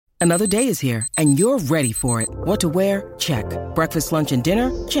Another day is here, and you're ready for it. What to wear? Check. Breakfast, lunch, and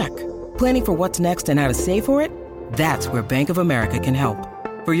dinner? Check. Planning for what's next and how to save for it? That's where Bank of America can help.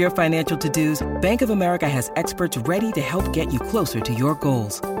 For your financial to-dos, Bank of America has experts ready to help get you closer to your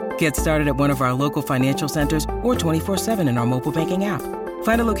goals. Get started at one of our local financial centers or 24/7 in our mobile banking app.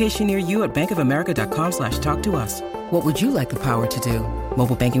 Find a location near you at bankofamerica.com/talktous. What would you like the power to do?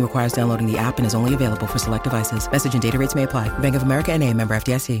 Mobile banking requires downloading the app and is only available for select devices. Message and data rates may apply. Bank of America N.A., member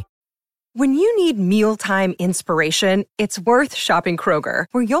FDIC. When you need mealtime inspiration, it's worth shopping Kroger,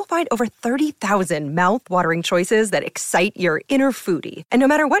 where you'll find over 30,000 mouth-watering choices that excite your inner foodie. And no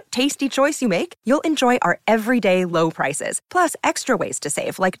matter what tasty choice you make, you'll enjoy our everyday low prices, plus extra ways to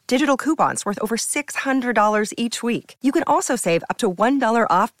save, like digital coupons worth over $600 each week. You can also save up to $1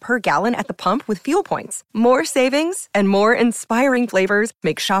 off per gallon at the pump with fuel points. More savings and more inspiring flavors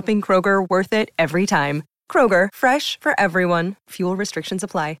make shopping Kroger worth it every time. Kroger, fresh for everyone. Fuel restrictions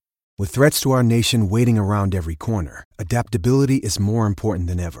apply. With threats to our nation waiting around every corner, adaptability is more important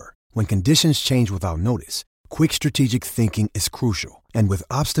than ever. When conditions change without notice, quick strategic thinking is crucial. And with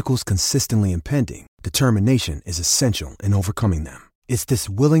obstacles consistently impending, determination is essential in overcoming them. It's this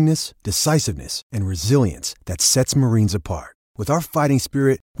willingness, decisiveness, and resilience that sets Marines apart. With our fighting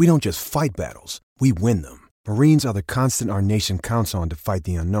spirit, we don't just fight battles, we win them. Marines are the constant our nation counts on to fight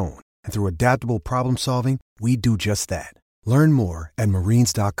the unknown. And through adaptable problem solving, we do just that. Learn more at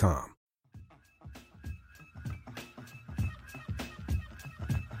marines.com.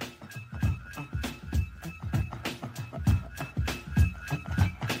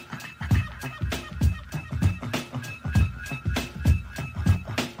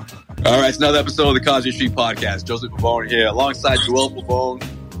 All right, it's another episode of the Causeway Street Podcast. Joseph Pavone here, alongside Joel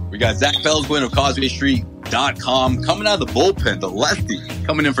Pavone. We got Zach Felsquin of CausewayStreet.com coming out of the bullpen, the lefty,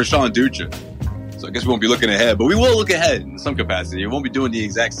 coming in for Sean Ducha. So I guess we won't be looking ahead, but we will look ahead in some capacity. We won't be doing the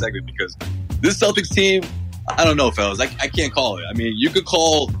exact segment because this Celtics team, I don't know, fellas. I can't call it. I mean, you could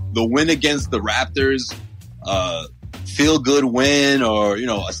call the win against the Raptors feel-good win or,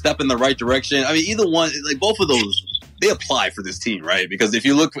 a step in the right direction. I mean, either one, like both of those, they apply for this team, right? Because if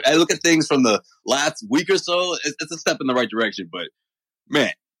you look at things from the last week or so, it's a step in the right direction. But,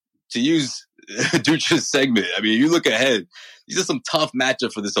 man, to use Ducha's segment, I mean, you look ahead, these are some tough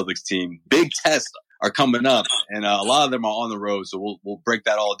matchups for the Celtics team. Big tests are coming up, and a lot of them are on the road. So we'll break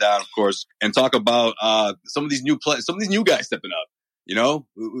that all down, of course, and talk about some of these new guys stepping up.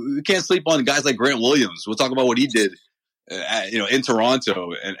 We can't sleep on guys like Grant Williams. We'll talk about what he did, in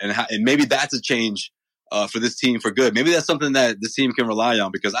Toronto, and maybe that's a change for this team for good. Maybe that's something that this team can rely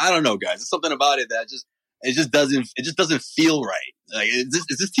on, because I don't know, guys. There's something about it that it just doesn't feel right. Like, is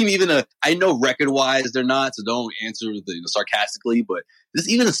this team even I know record wise they're not, so don't answer sarcastically, but is this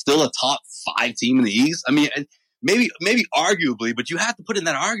even still a top 5 team in the East? I mean, maybe arguably, but you have to put in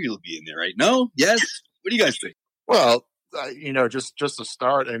that arguably in there, right? No? Yes? What do you guys think? Well, just to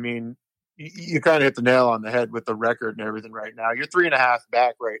start, I mean, you kind of hit the nail on the head with the record and everything right now. You're 3.5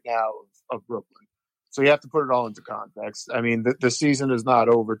 back right now of Brooklyn. So you have to put it all into context. I mean, the season is not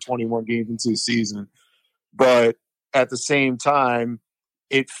over, 21 games into the season. But at the same time,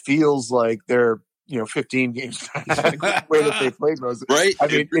 it feels like they're, 15 games back the way that they played most. Right. I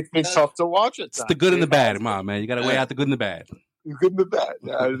mean, it's been tough to watch it. It's the good and the bad. Come on, man. You got to weigh out the good and the bad. The good and the bad.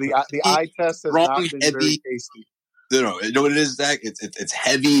 The eye test has not been very tasty. No, you know what it is, Zach? It's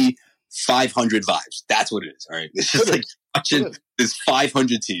heavy 500 vibes. That's what it is. All right. It's just like watching this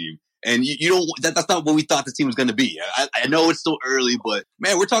 500 team. And you don't. That's not what we thought the team was going to be. I know it's still early, but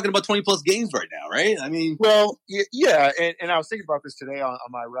man, we're talking about 20 plus games right now, right? I mean, well, yeah. And I was thinking about this today on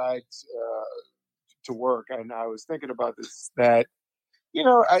my ride to work, and I was thinking about this that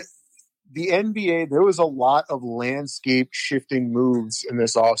the NBA, there was a lot of landscape shifting moves in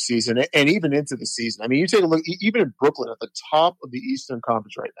this offseason and even into the season. I mean, you take a look, even in Brooklyn at the top of the Eastern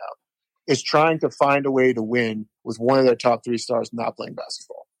Conference right now, is trying to find a way to win with one of their top 3 stars not playing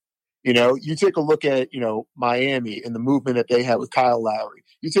basketball. You take a look at, Miami and the movement that they had with Kyle Lowry.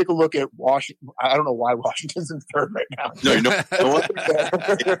 You take a look at Washington. I don't know why Washington's in 3rd right now.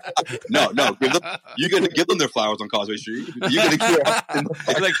 No. You're going to give them their flowers on Causeway Street. You're going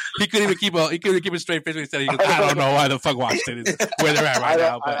to like he couldn't even keep a straight face when he said, I don't know why the fuck Washington is where they're at right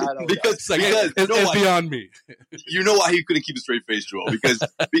now. But because it's beyond me. You know why he couldn't keep a straight face, Joel? Because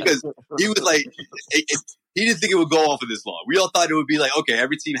he was like, he didn't think it would go on for this long. We all thought it would be like, okay,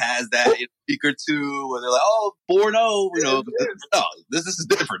 every team has that week or two where they're like, 4-0, No, this is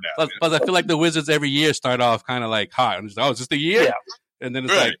different now. Plus, I feel like the Wizards every year start off kind of like hot. And it's just the year? Yeah. And then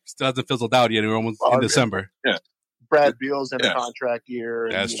it's like, still hasn't fizzled out yet. We're almost in December. Yeah. Brad Beal's in a contract year.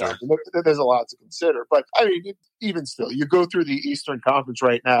 And, That's true. There's a lot to consider. But, I mean, even still, you go through the Eastern Conference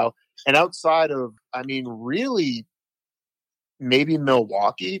right now, and outside of, I mean, really maybe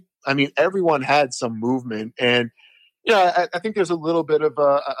Milwaukee, I mean, everyone had some movement. And, I think there's a little bit of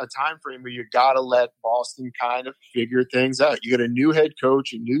a time frame where you got to let Boston kind of figure things out. You got a new head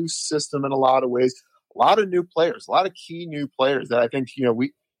coach, a new system in a lot of ways, a lot of new players, a lot of key new players that I think,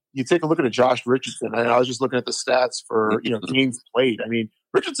 you take a look at Josh Richardson, and I was just looking at the stats for, games played. I mean,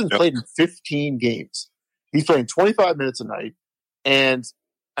 Richardson played in 15 games. He's playing 25 minutes a night. And,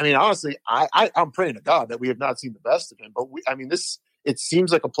 I mean, honestly, I'm praying to God that we have not seen the best of him. But, it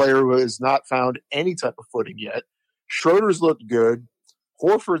seems like a player who has not found any type of footing yet. Schroeder's looked good.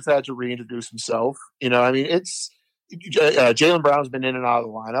 Horford's had to reintroduce himself. I mean, it's Jaylen Brown's been in and out of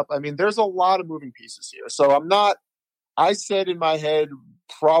the lineup. I mean, there's a lot of moving pieces here. So I said in my head,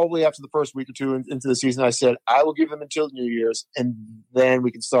 probably after the first week or two into the season, I said, I will give them until New Year's, and then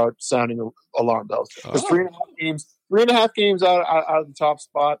we can start sounding alarm bells. Because 3.5 games out of the top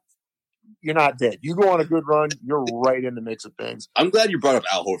spot, you're not dead. You go on a good run, you're right in the mix of things. I'm glad you brought up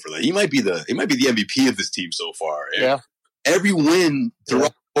Al Horford. He might be the MVP of this team so far. Yeah. Every win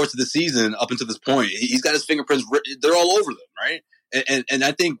throughout the course of the season up until this point, he's got his fingerprints. They're all over them, right? And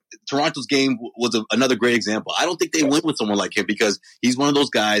I think Toronto's game was another great example. I don't think they win with someone like him because he's one of those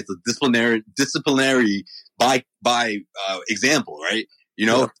guys, the disciplinary by example, right? He's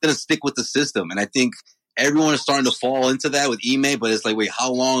going to stick with the system. And I think everyone is starting to fall into that with Ime, but it's like, wait,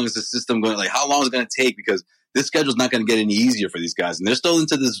 how long is the system going? Like, how long is it going to take? Because this schedule is not going to get any easier for these guys, and they're still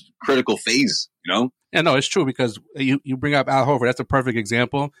into this critical phase. Yeah, no, it's true because you bring up Al Horford. That's a perfect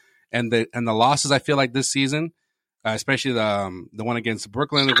example. And the losses I feel like this season, especially the one against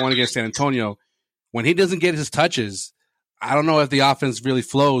Brooklyn, the one against San Antonio, when he doesn't get his touches, I don't know if the offense really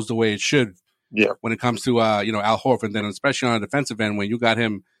flows the way it should. Yeah. When it comes to Al Horford, then especially on the defensive end when you got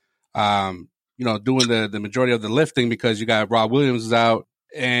him. Doing the majority of the lifting because you got Rob Williams is out.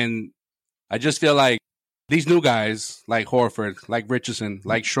 And I just feel like these new guys like Horford, like Richardson,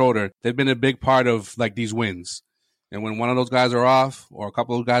 like Schroeder, they've been a big part of like these wins. And when one of those guys are off or a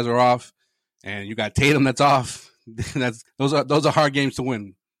couple of guys are off and you got Tatum that's off, those are hard games to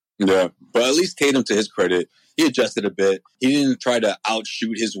win. Yeah, but at least Tatum, to his credit, he adjusted a bit. He didn't try to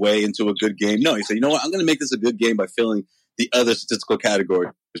outshoot his way into a good game. No, he said, you know what, I'm going to make this a good game by filling the other statistical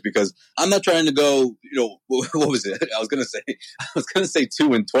categories because I'm not trying to go, what was it? I was going to say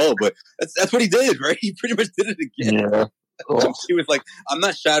 2-12, but that's what he did, right? He pretty much did it again. Yeah. He was like, I'm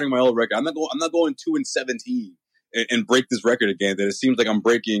not shattering my old record. I'm not going 2-17 and break this record again that it seems like I'm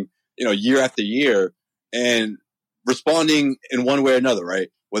breaking, year after year and responding in one way or another, right?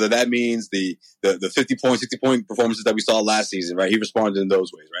 Whether that means the 50-point, 60-point performances that we saw last season, right? He responded in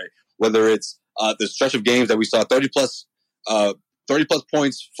those ways, right? Whether it's the stretch of games that we saw 30 plus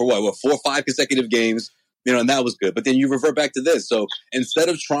points for 4 or 5 consecutive games, and that was good. But then you revert back to this. So instead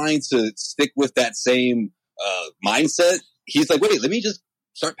of trying to stick with that same mindset, he's like, wait, let me just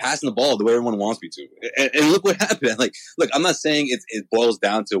start passing the ball the way everyone wants me to. And look what happened. Like, look, I'm not saying it boils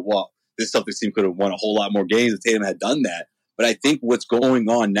down to, well, this Celtics team could have won a whole lot more games if Tatum had done that. But I think what's going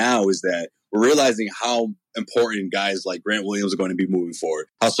on now is that we're realizing how important guys like Grant Williams are going to be moving forward.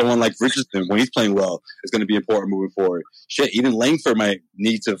 How someone like Richardson, when he's playing well, is going to be important moving forward. Shit, even Langford might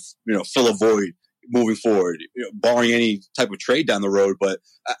need to, fill a void moving forward, barring any type of trade down the road. But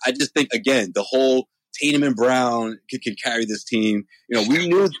I just think, again, the whole Tatum and Brown can carry this team. We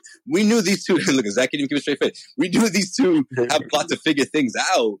knew these two. Look, Zach can't even give a straight face. We knew these two have got to figure things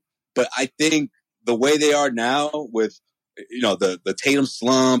out. But I think the way they are now with the Tatum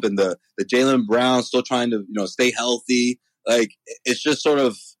slump and the Jaylen Brown still trying to, stay healthy. Like, it's just sort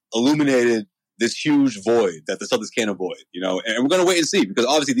of illuminated this huge void that the Celtics can't avoid, and we're going to wait and see because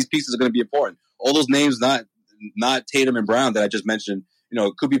obviously these pieces are going to be important. All those names, not Tatum and Brown that I just mentioned,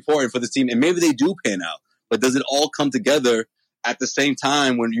 could be important for this team and maybe they do pan out, but does it all come together at the same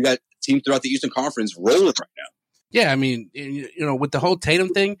time when you got teams throughout the Eastern Conference rolling right now? Yeah, I mean, with the whole Tatum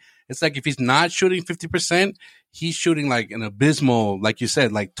thing, it's like if he's not shooting 50%, he's shooting like an abysmal, like you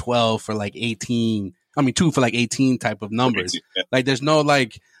said, like 12 for like 18. I mean, 2 for like 18 type of numbers. Yeah. Like there's no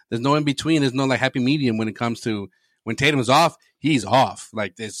in between. There's no like happy medium when it comes to when Tatum is off, he's off.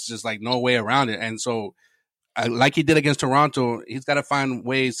 Like there's just like no way around it. And so, like he did against Toronto, he's got to find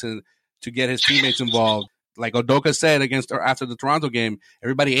ways to get his teammates involved. Like Udoka said after the Toronto game,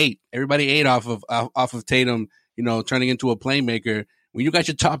 everybody ate off of Tatum. Turning into a playmaker. When you got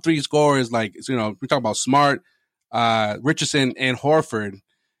your top 3 scorers, like, we talk about Smart, Richardson, and Horford,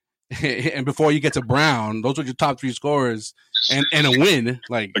 and before you get to Brown, those are your top 3 scorers, and a win,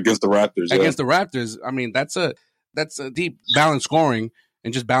 like against the Raptors. Against the Raptors, I mean, that's a that's a deep balance scoring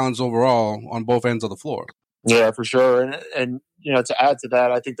and just balance overall on both ends of the floor. Yeah, for sure. And to add to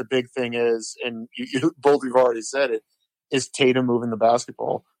that, I think the big thing is, and you both have already said it, is Tatum moving the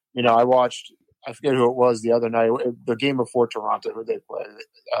basketball. I watched, I forget who it was the other night, the game before Toronto, who they played,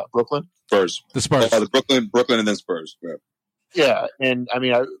 Brooklyn? Spurs. The Spurs. The Brooklyn and then Spurs. Yeah, and I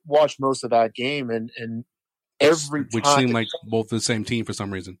mean, I watched most of that game, and every which time, seemed like both the same team for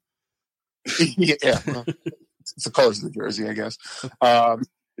some reason. Yeah, well, it's the colors of the jersey, I guess.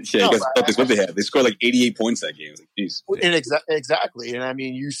 That's what they had. They scored like 88 points that game. Like, geez. And exactly. And I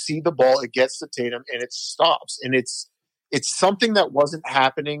mean, you see the ball, it gets to Tatum, and it stops. And it's something that wasn't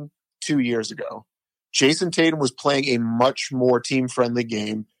happening 2 years ago. Jason Tatum was playing a much more team-friendly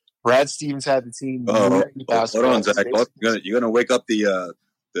game. Brad Stevens had the team. Hold on, Zach. You're gonna wake up the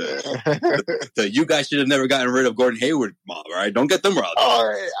you guys should have never gotten rid of Gordon Hayward mob, all right? Don't get them riled. All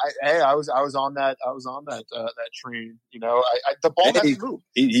right. I was on that. I was on that train. The ball has to move.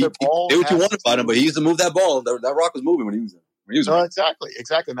 He say what you want about him, but he used to move that ball. That rock was moving when he was there. No, exactly.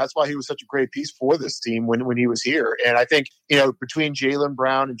 And that's why he was such a great piece for this team when he was here. And I think, between Jaylen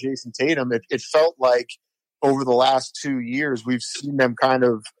Brown and Jason Tatum, it felt like over the last 2 years, we've seen them kind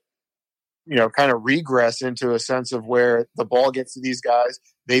of regress into a sense of where the ball gets to these guys,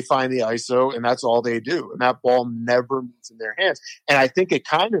 they find the ISO, and that's all they do. And that ball never moves in their hands. And I think it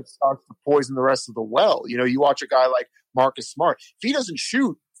kind of starts to poison the rest of the well. You watch a guy like Marcus Smart. If he doesn't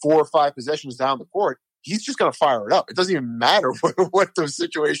shoot 4 or 5 possessions down the court, he's just going to fire it up. It doesn't even matter what the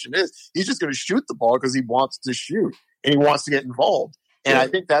situation is. He's just going to shoot the ball because he wants to shoot and he wants to get involved. And I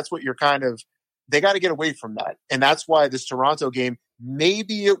think that's what they got to get away from that. And that's why this Toronto game,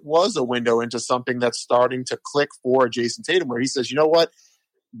 maybe it was a window into something that's starting to click for Jason Tatum, where he says, you know what?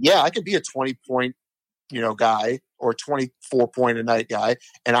 Yeah, I could be a 20-point, guy or 24-point-a-night guy,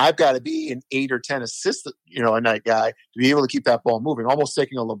 and I've got to be an 8 or 10 assist, a night guy to be able to keep that ball moving. Almost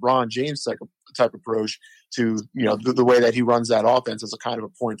taking a LeBron James type approach to, the way that he runs that offense as a kind of a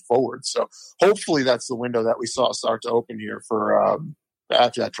point forward. So hopefully that's the window that we saw start to open here for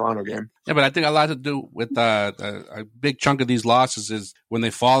after that Toronto game. Yeah, but I think a lot to do with a big chunk of these losses is when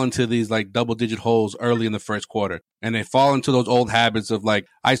they fall into these like double-digit holes early in the first quarter, and they fall into those old habits of like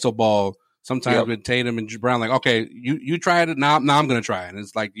iso ball. Sometimes with Tatum and Brown, like, okay, you tried it, now I'm going to try it. And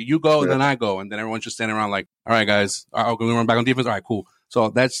it's like, you go, then I go. And then everyone's just standing around like, all right, guys, we're going to run back on defense. All right, cool. So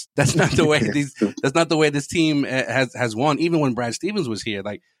that's not the way that's not the way this team has won. Even when Brad Stevens was here,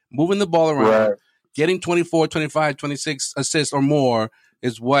 like moving the ball around, getting 24, 25, 26 assists or more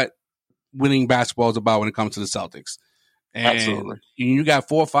is what winning basketball is about when it comes to the Celtics. And absolutely. You got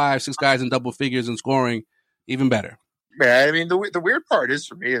 4, 5, 6 guys in double figures and scoring, even better. Man, I mean, the weird part is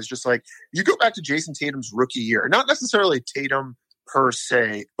for me is just like you go back to Jason Tatum's rookie year, not necessarily Tatum per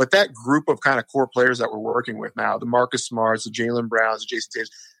se, but that group of kind of core players that we're working with now, the Marcus Smarts, the Jaylen Browns, the Jason Tatum,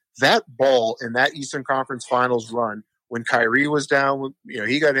 that ball in that Eastern Conference Finals run when Kyrie was down,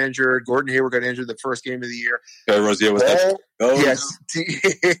 he got injured, Gordon Hayward got injured the first game of the year. Rozier was that. Yes, T,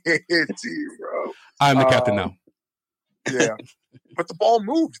 bro. I'm the captain now. Yeah. But the ball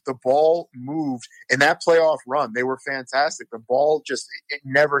moved. The ball moved. In that playoff run, they were fantastic. The ball just, it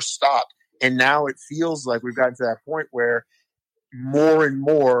never stopped. And now it feels like we've gotten to that point where more and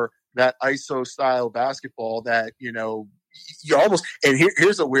more that ISO style basketball that, you almost, and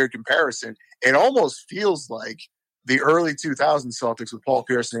here's a weird comparison. It almost feels like the early 2000s Celtics with Paul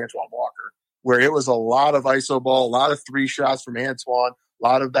Pierce and Antoine Walker, where it was a lot of ISO ball, a lot of 3 shots from Antoine, a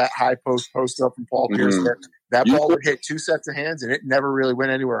lot of that high post up from Paul Pierce. That ball would hit 2 sets of hands and it never really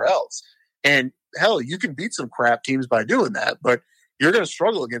went anywhere else. And hell, you can beat some crap teams by doing that, but you're going to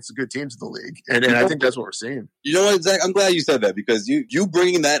struggle against the good teams in the league. And I think that's what we're seeing. You know what, Zach? I'm glad you said that because you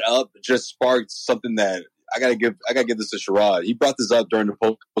bringing that up just sparked something that I gotta give this to Sherrod. He brought this up during the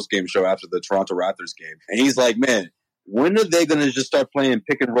post game show after the Toronto Raptors game. And he's like, man, when are they going to just start playing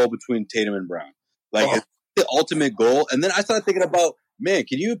pick and roll between Tatum and Brown? Like, it's the ultimate goal. And then I started thinking about, man,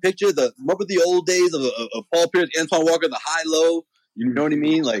 can you picture remember the old days of Paul Pierce, Antoine Walker, the high-low? You know what I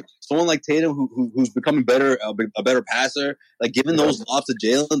mean? Like someone like Tatum who's becoming a better passer, like giving those lobs to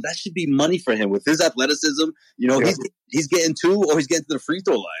Jaylen, that should be money for him with his athleticism. He's getting 2 or he's getting to the free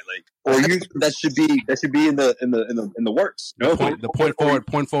throw line. Like that should be in the works. The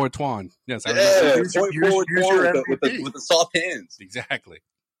point forward Twan. Yes, use your MVP with the soft hands. Exactly.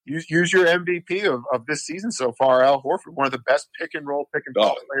 Use your MVP of this season so far, Al Horford, one of the best pick and roll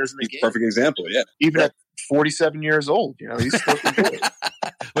players in the game. Perfect example, yeah. Even at 47 years old, he's still good.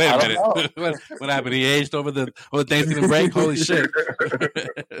 Wait a minute. What happened? He aged over the Thanksgiving break? Holy shit.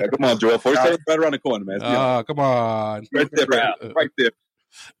 Yeah, come on, Joel. 47 right around the corner, man. Come on. Right there, Al. Right there.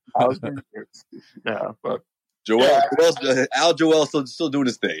 I was yeah, but Al Joel still doing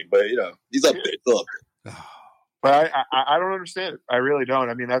his thing, but he's up there, still up there. But I don't understand it. I really don't.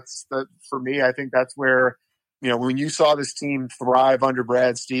 I mean, that's for me. I think that's where when you saw this team thrive under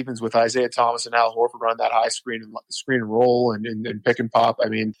Brad Stevens with Isaiah Thomas and Al Horford on that high screen and roll and pick and pop. I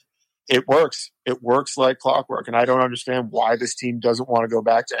mean, it works. It works like clockwork, and I don't understand why this team doesn't want to go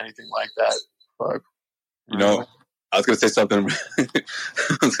back to anything like that. But I was going to say something. I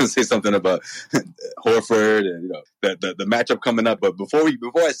was going to say something about Horford and the matchup coming up. But before I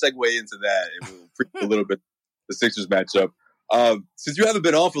segue into that, and we'll preview a little bit the Sixers matchup. Since you haven't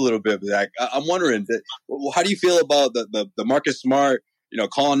been on for a little bit, Zach, I'm wondering, how do you feel about the Marcus Smart?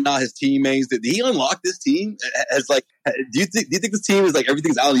 Calling out his teammates. Did he unlock this team? Do you think this team is like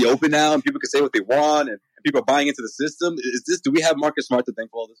everything's out in the open now and people can say what they want and people are buying into the system? Do we have Marcus Smart to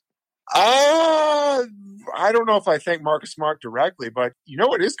thank for all this? I don't know if I thank Marcus Smart directly, but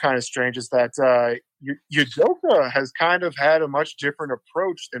what is kind of strange is that Udoka has kind of had a much different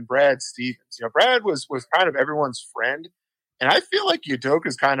approach than Brad Stevens. Brad was kind of everyone's friend, and I feel like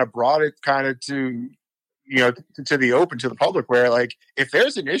Udoka's kind of brought it kind of to the open, to the public, where like if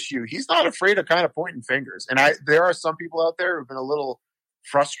there's an issue, he's not afraid of kind of pointing fingers. And there are some people out there who've been a little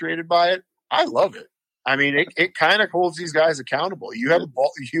frustrated by it. I love it. I mean, it kind of holds these guys accountable. You have a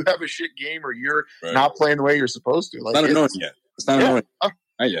ball, you have a shit game, or you're not playing the way you're supposed to. Like, it's not annoying yet. It's not annoying.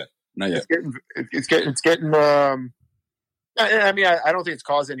 Not yet. It's getting. I mean, I don't think it's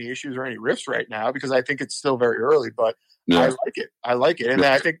caused any issues or any rifts right now because I think it's still very early. But I like it, and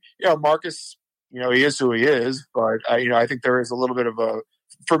I think Marcus. He is who he is, but I think there is a little bit of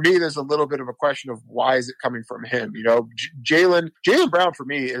for me, there's a little bit of a question of why is it coming from him? Jaylen Brown for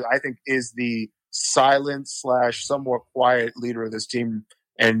me, I think, is the silent / somewhat quiet leader of this team,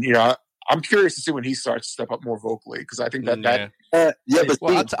 and I'm curious to see when he starts to step up more vocally because I think that.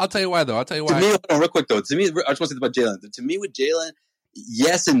 I'll tell you why though. To me, real quick though. To me, I just want to say about Jaylen. To me, with Jaylen.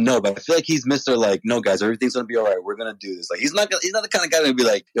 Yes and no, but I feel like he's Mr. Like, no, guys, everything's gonna be all right. We're gonna do this. Like, he's not the kind of guy to be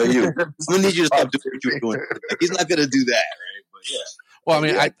like, yo, I'm gonna need you to stop doing what you're doing. Like, he's not gonna do that, right? But yeah. Well, I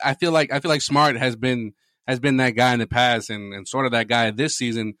mean, I feel like Smart has been that guy in the past and sort of that guy this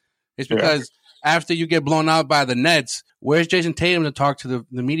season. It's because after you get blown out by the Nets, where's Jason Tatum to talk to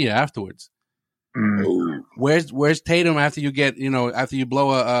the media afterwards? Where's Tatum after you get after you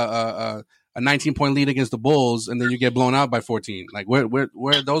blow a 19-point lead against the Bulls, and then you get blown out by 14. Like, where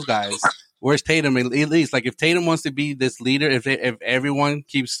are those guys? Where's Tatum? At least, like, if Tatum wants to be this leader, if everyone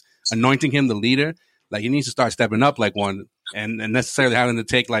keeps anointing him the leader, like, he needs to start stepping up like one, and necessarily having to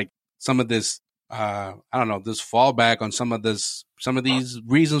take like some of this, I don't know, this fallback on some of these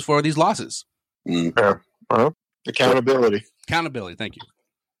reasons for these losses. Accountability. Thank you.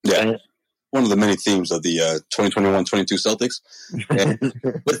 Yeah. One of the many themes of the 2021-22 Celtics. And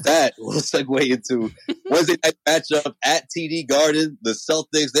with that, we'll segue into Wednesday night matchup at TD Garden. The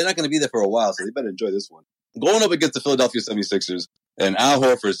Celtics, they're not going to be there for a while, so they better enjoy this one. Going up against the Philadelphia 76ers, and Al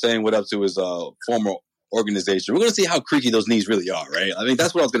Horford saying what up to his former organization. We're going to see how creaky those knees really are, right? I mean,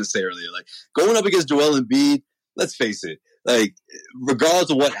 that's what I was going to say earlier. Like, going up against Joel Embiid, let's face it, like,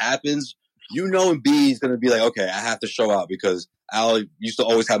 regardless of what happens, Embiid's going to be like, okay, I have to show out because Al used to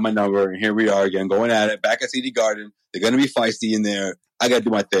always have my number, and here we are again going at it, back at TD Garden. They're going to be feisty in there. I got to do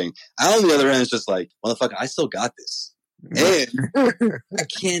my thing. Al on the other end is just like, motherfucker, I still got this. And I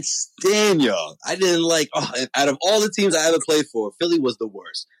can't stand y'all. I didn't out of all the teams I ever played for, Philly was the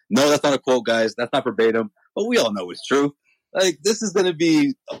worst. No, that's not a quote, guys. That's not verbatim, but we all know it's true. Like, this is going to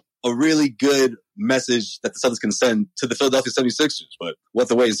be a really good message that the Celtics can send to the Philadelphia 76ers, but we'll have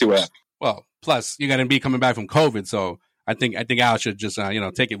to wait and see what happens. Well, plus you got Embiid coming back from COVID, so I think Al should just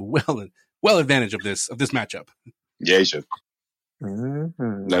take it well advantage of this matchup. Yeah, he should.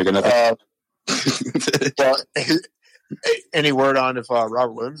 Mm-hmm. No, you got nothing. Any word on if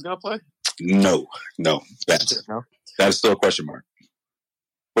Robert Williams is going to play? No. That's still a question mark.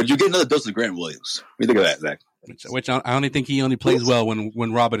 But you get another dose of Grant Williams. What do you think of that, Zach? Which I only think he only plays well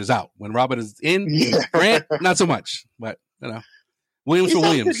when Robert is out. When Robert is in, Grant not so much. But Williams for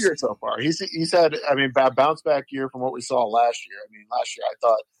Williams. Good year so far. He's had, bounce back year from what we saw last year. Last year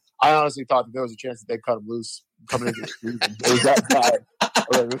I honestly thought that there was a chance that they'd cut him loose coming into the season. It was that bad.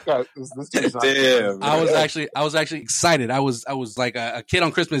 This team's not. Damn. I was actually excited. I was like a kid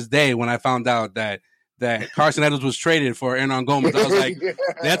on Christmas Day when I found out that Carson Edwards was traded for Hernan Gomez. I was like,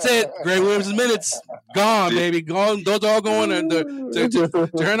 that's it. Grant Williams' minutes gone, baby. Gone. Those are all going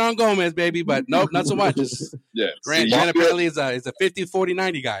to Hernan Gomez, baby. But nope, not so much. Grant apparently is a 50, 40,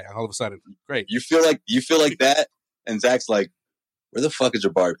 90 guy all of a sudden. Great. You feel like that, and Zach's like, where the fuck is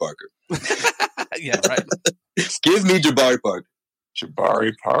Jabari Parker? Yeah, right. Give me Jabari Parker.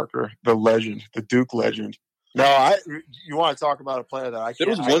 Jabari Parker, the legend, the Duke legend. No, you want to talk about a player that I can't. There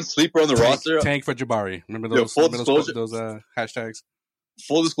was one sleeper on the roster. Tank for Jabari. Remember those? Those hashtags.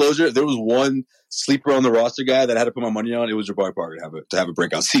 Full disclosure, there was one sleeper on the roster guy that I had to put my money on. It was Jabari Parker to have a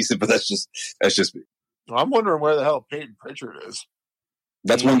breakout season, but that's just me. I'm wondering where the hell Peyton Pritchard is.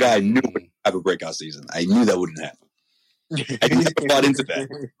 That's one guy I knew would have a breakout season. I knew that wouldn't happen. I never bought into that.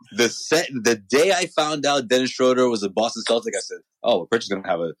 The day I found out Dennis Schroeder was a Boston Celtic, I said, "Oh, well, Pritchard's going to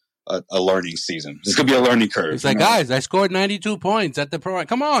have a learning season. It's going to be a learning curve." It's like, guys, I scored 92 points at the pro.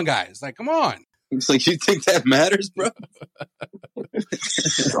 Come on, guys. Like, come on. It's like, you think that matters, bro?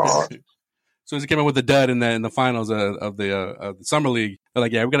 So as he came in with the dud in the finals of the summer league, they're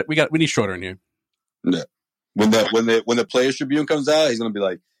like, yeah, we need Schroeder in here. Yeah. When the Players Tribune comes out, he's going to be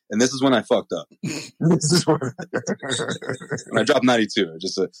like, and this is when I fucked up. This is when I dropped 92.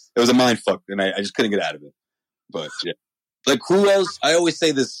 It was a mind fuck, and I just couldn't get out of it. But yeah, like, who else? I always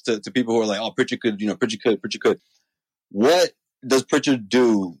say this to people who are like, "Oh, Pritchard could." What does Pritchard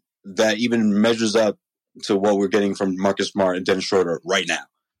do that even measures up to what we're getting from Marcus Smart and Dennis Schroeder right now?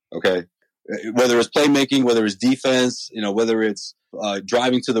 Okay, whether it's playmaking, whether it's defense, whether it's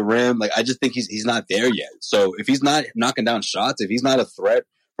driving to the rim, like, I just think he's not there yet. So if he's not knocking down shots, if he's not a threat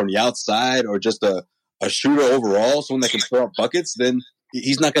from the outside or just a shooter overall, someone that can throw up buckets, then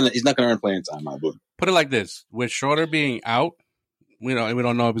he's not gonna earn playing time. I believe. Put it like this: with Schroeder being out, we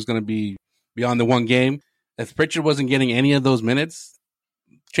don't know if he's going to be beyond the one game. If Pritchard wasn't getting any of those minutes,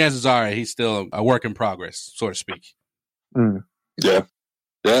 chances are he's still a work in progress, so to speak. Yeah,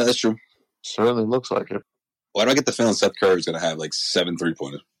 that's true. Certainly looks like it. Why do I get the feeling Seth Curry's going to have like 7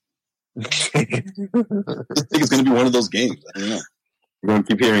 3-pointers? I think it's going to be one of those games. I don't know. We're going to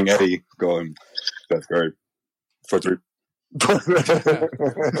keep hearing Eddie going, Seth Curry for 3.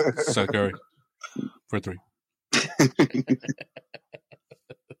 Seth Curry for 3.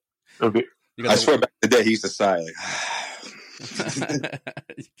 Okay. I swear back in the day he used to sigh like,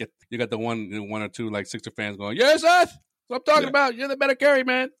 you got the one or two like Sixer fans going, "Yeah, Seth, that's what I'm talking about. You're the better Curry,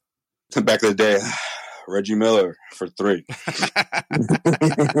 man." Back in the day, Reggie Miller for 3.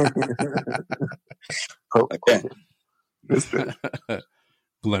 Okay.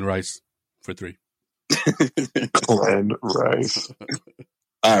 Glenn Rice for 3. Glenn Rice.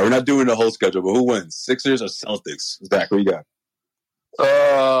 All right, we're not doing the whole schedule, but who wins? Sixers or Celtics? Zach, who you got?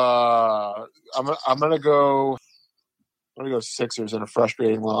 I'm gonna go Sixers in a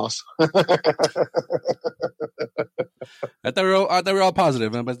frustrating loss. I thought we were all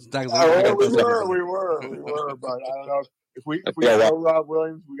positive, but we were, but I don't know if we got no Rob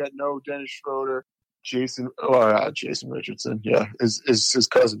Williams, we got no Dennis Schroeder, Jason Richardson, is his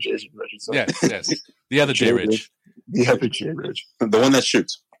cousin Jason Richardson. Yes, the other J Rich, the other J Rich, the one that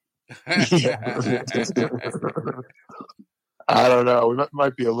shoots. I don't know. We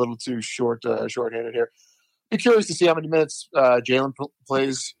might be a little too short-handed here. Be curious to see how many minutes Jalen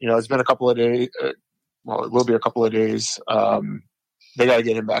plays. It's been a couple of days. It will be a couple of days. They got to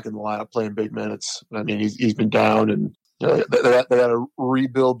get him back in the lineup playing big minutes. I mean, he's been down, and they got to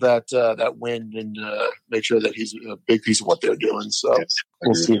rebuild that win and make sure that he's a big piece of what they're doing. So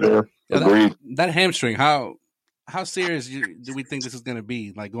we'll see there. That hamstring, how serious do we think this is going to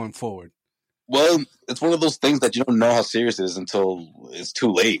be, like, going forward? Well, it's one of those things that you don't know how serious it is until it's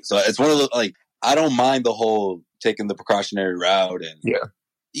too late. So it's one of those, like, I don't mind the whole taking the precautionary route and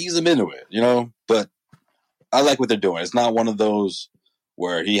ease him into it, but I like what they're doing. It's not one of those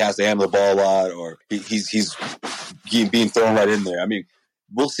where he has to handle the ball a lot or he's being thrown right in there. I mean,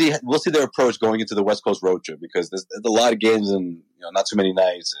 we'll see their approach going into the West Coast road trip because there's a lot of games and not too many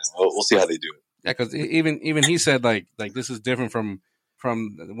nights, and we'll see how they do it. Yeah, because even he said like this is different from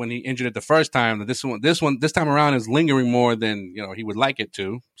when he injured it the first time. This time around is lingering more than he would like it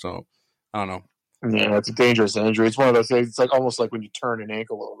to. So I don't know. Yeah, it's a dangerous injury. It's one of those things. It's like almost like when you turn an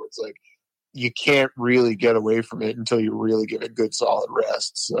ankle over. It's like you can't really get away from it until you really give it good solid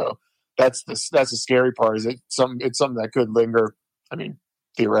rest. So that's the scary part. Is it's something that could linger. I mean,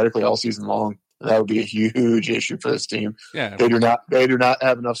 theoretically all season long. And that would be a huge issue for this team. Yeah, they do not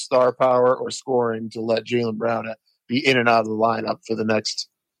have enough star power or scoring to let Jaylen Brown be in and out of the lineup for the next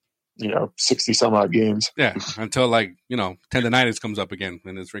 60 some odd games. Yeah, until tendonitis comes up again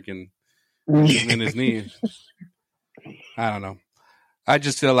and it's freaking in his knee. I don't know. I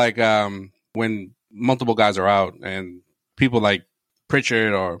just feel like when multiple guys are out and people like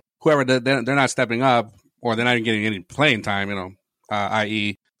Pritchard or whoever, they're not stepping up or they're not even getting any playing time,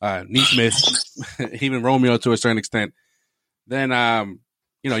 i.e. Neesmith, even Romeo to a certain extent, then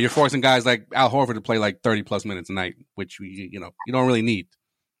you're forcing guys like Al Horford to play like 30+ minutes a night, which you don't really need.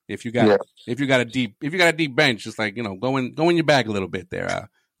 If you got a deep bench, just like go in your bag a little bit there,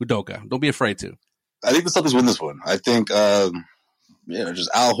 Udoka. Don't be afraid to. I think the Celtics win this one. I think, just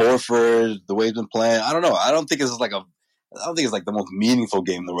Al Horford, the way he's been playing. I don't know. I don't think it's like the most meaningful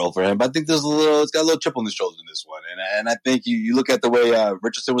game in the world for him. But I think it's got a little chip on the shoulder in this one. And I think you look at the way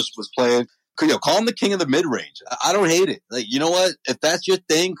Richardson was playing. Call him the king of the mid range. I don't hate it. Like, you know what? If that's your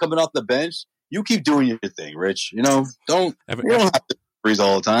thing coming off the bench, you keep doing your thing, Rich. You know, you don't have to freeze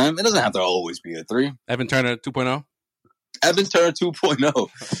all the time. It doesn't have to always be a 3. Evan Turner 2.0. Evan Turner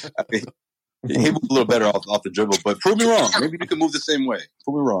 2.0. I mean, he moved a little better off the dribble, but prove me wrong. Maybe you can move the same way.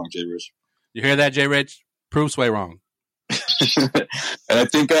 Prove me wrong, Jay Rich. You hear that, Jay Rich? Prove Sway wrong. And I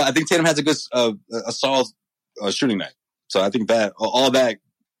think Tatum has a good, a solid shooting night. So I think that all that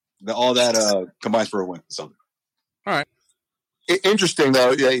combines for a win. So, all right. Interesting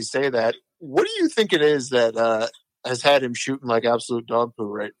though. Yeah, you say that. What do you think it is that has had him shooting like absolute dog poo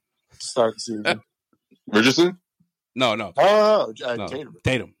right to start the season? Richardson? No. Oh, no.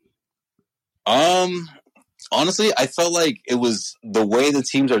 Tatum. Honestly, I felt like it was the way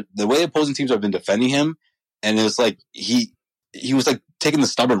opposing teams have been defending him, and it was like he was like taking the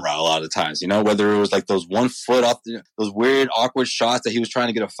stubborn route a lot of times, you know, whether it was like those 1 foot off those weird awkward shots that he was trying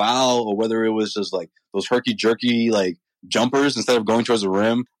to get a foul, or whether it was just like those herky jerky like jumpers instead of going towards the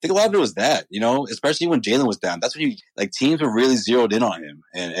rim. I think a lot of it was that, you know, especially when Jalen was down. That's when teams were really zeroed in on him,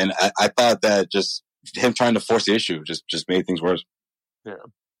 and I thought that just him trying to force the issue just made things worse. Yeah.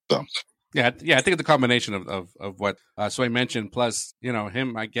 So. Yeah, I think it's a combination of what Sway mentioned, plus, you know,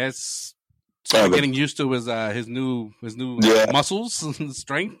 him, I guess, getting used to his new muscles and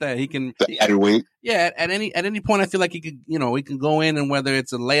strength that he can add weight. Yeah, at any point, I feel like he can go in, and whether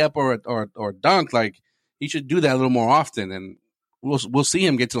it's a layup or dunk, like he should do that a little more often, and we'll see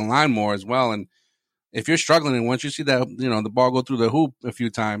him get to the line more as well. And if you're struggling, and once you see that, you know, the ball go through the hoop a few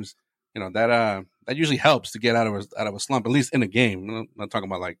times, you know, that usually helps to get out of a slump, at least in a game. I'm not talking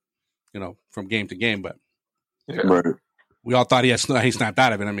about like, you know, from game to game, but right. We all thought he snapped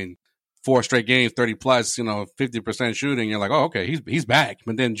out of it. I mean, 4 straight games, 30 plus, you know, 50% shooting. You're like, oh, okay, he's back.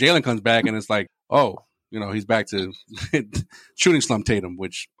 But then Jalen comes back, and it's like, oh, you know, he's back to shooting slump Tatum,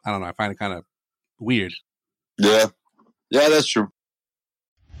 which I don't know. I find it kind of weird. Yeah, that's true.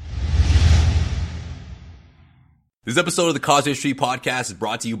 This episode of the Causeway Street Podcast is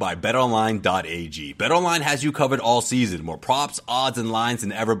brought to you by BetOnline.ag. BetOnline has you covered all season. More props, odds, and lines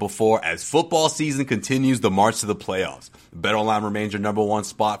than ever before as football season continues the march to the playoffs. BetOnline remains your number one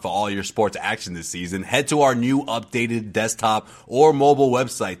spot for all your sports action this season. Head to our new updated desktop or mobile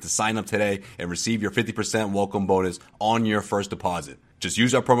website to sign up today and receive your 50% welcome bonus on your first deposit. Just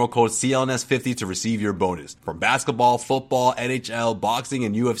use our promo code CLNS50 to receive your bonus. From basketball, football, NHL, boxing,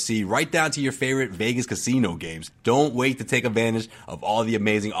 and UFC, right down to your favorite Vegas casino games. Don't wait to take advantage of all the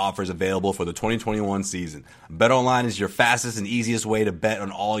amazing offers available for the 2021 season. BetOnline is your fastest and easiest way to bet on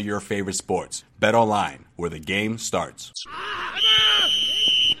all your favorite sports. BetOnline, where the game starts.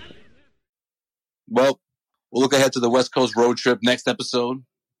 Well, we'll look ahead to the West Coast road trip next episode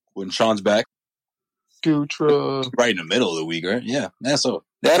when Sean's back. Right in the middle of the week, right? Yeah, so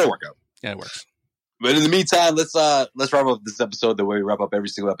that'll work out. Yeah, it works. But in the meantime, let's wrap up this episode the way we wrap up every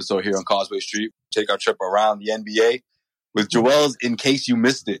single episode here on Causeway Street. Take our trip around the NBA with Joel's In Case You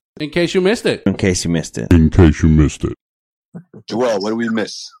Missed It. In case you missed it. In case you missed it. In case you missed it. Joel, what did we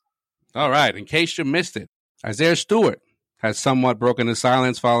miss? All right, in case you missed it, Isaiah Stewart has somewhat broken the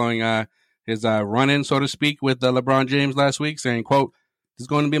silence following his run-in, so to speak, with LeBron James last week, saying, quote, "This is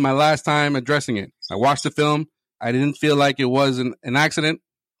going to be my last time addressing it. I watched the film. I didn't feel like it was an accident.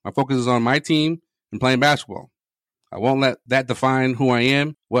 My focus is on my team and playing basketball. I won't let that define who I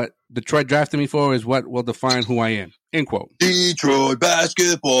am. What Detroit drafted me for is what will define who I am." End quote. Detroit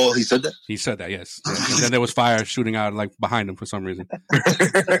basketball. He said that? He said that, yes. And then there was fire shooting out like behind him for some reason.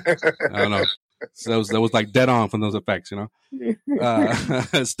 I don't know. So that was like dead on from those effects, you know.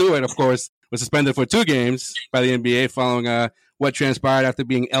 Stewart, of course, was suspended for 2 games by the NBA following what transpired after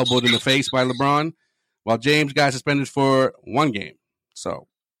being elbowed in the face by LeBron, while James got suspended for 1 game. So,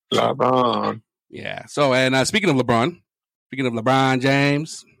 LeBron. Yeah. So, and speaking of LeBron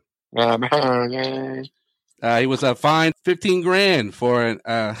James, he was fined $15,000 for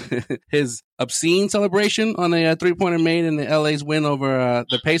his obscene celebration on a 3-pointer made in the LA's win over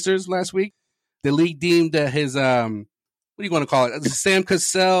the Pacers last week. The league deemed his what do you want to call it? Sam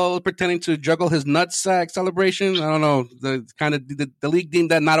Cassell pretending to juggle his nutsack celebration. I don't know. The league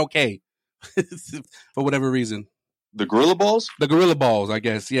deemed that not okay for whatever reason. The Gorilla Balls? The Gorilla Balls, I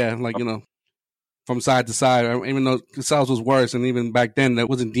guess. Yeah, like, you know, from side to side. Even though Cassell's was worse, and even back then that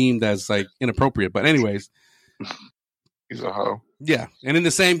wasn't deemed as like inappropriate. But anyways, he's a hoe. Yeah, and in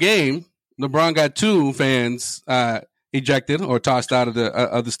the same game, LeBron got 2 fans ejected or tossed out of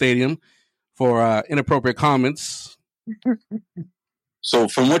the stadium. for inappropriate comments. So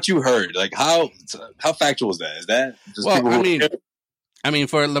from what you heard, like how factual is that? Is that just Well, people who I mean,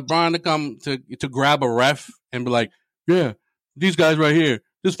 for LeBron to come to grab a ref and be like, yeah, these guys right here,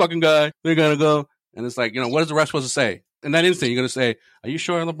 this fucking guy, they're gonna go, and it's like, what is the ref supposed to say? In that instant, you're gonna say, "Are you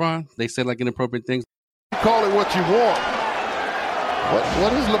sure, LeBron?" They said like inappropriate things. Call it what you want.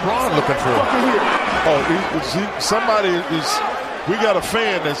 What is LeBron looking for? Somebody is. We got a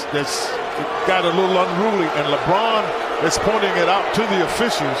fan that's got a little unruly, and LeBron is pointing it out to the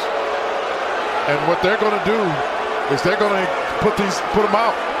officials. And what they're going to do is they're going to put them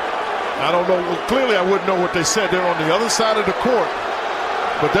out. I don't know. Well, clearly, I wouldn't know what they said. They're on the other side of the court,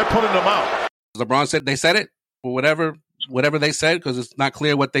 but they're putting them out. LeBron said they said it, or whatever they said, because it's not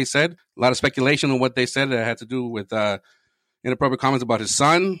clear what they said. A lot of speculation on what they said that had to do with inappropriate comments about his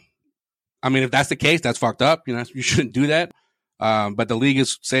son. I mean, if that's the case, that's fucked up. You shouldn't do that. But the league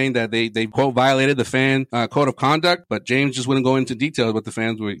is saying that they quote violated the fan code of conduct, but James just wouldn't go into details what the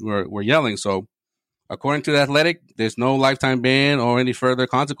fans were yelling. So according to The Athletic, there's no lifetime ban or any further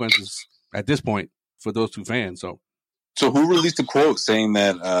consequences at this point for those two fans. So who released the quote saying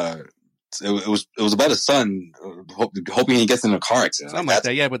that it was about his son hoping he gets in a car accident? Something like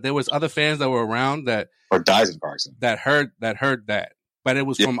that, yeah. But there was other fans that were around that or dies in a car accident that heard that. But it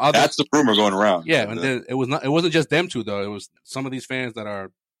was from other. That's the rumor going around. Yeah, and then it wasn't just them two though. It was some of these fans that are,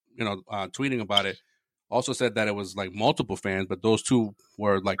 tweeting about it. Also said that it was like multiple fans, but those two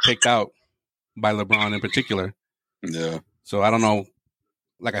were like picked out by LeBron in particular. Yeah. So I don't know.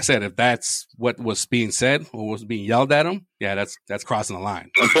 Like I said, if that's what was being said or was being yelled at him, yeah, that's crossing the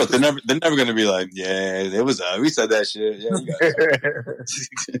line. They're never going to be like, yeah, it was we said that shit. Yeah.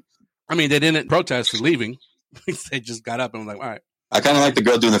 I mean, they didn't protest for leaving. They just got up and was like, all right. I kind of like the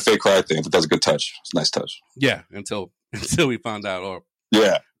girl doing the fake cry thing. I thought that was a good touch. It's a nice touch. Yeah, until we found out or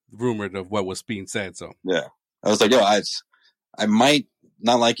rumored of what was being said. So yeah, I was like, yo, I might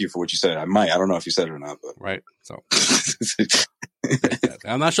not like you for what you said. I don't know if you said it or not, but right. So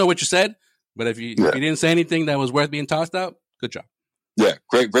I'm not sure what you said, but if you didn't say anything that was worth being tossed out, good job. Yeah,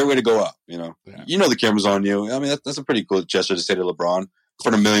 great way to go up. The camera's on you. I mean, that's a pretty cool gesture to say to LeBron in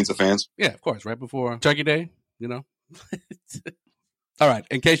front of millions of fans. Yeah, of course, right before Turkey Day. All right,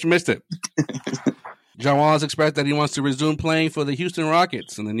 in case you missed it, John Wall has expressed that he wants to resume playing for the Houston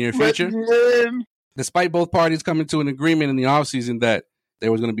Rockets in the near future. Despite both parties coming to an agreement in the offseason that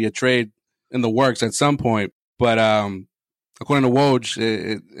there was going to be a trade in the works at some point. But according to Woj,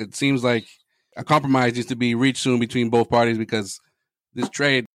 it seems like a compromise needs to be reached soon between both parties because this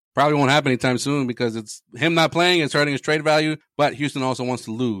trade probably won't happen anytime soon because it's him not playing, it's hurting his trade value, but Houston also wants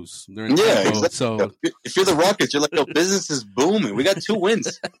to lose. Exactly. So if you're the Rockets, you're like, yo, business is booming. We got 2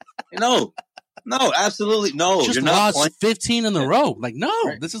 wins. No, absolutely no. Just you're not lost playing 15 in a row. Like, no,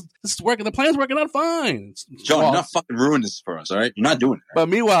 right. This is working. The plan's working out fine. John, you're not fucking ruining this for us, all right? You're not doing it. Right? But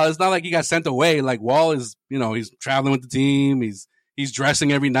meanwhile, it's not like he got sent away. Like Wall is, he's traveling with the team. He's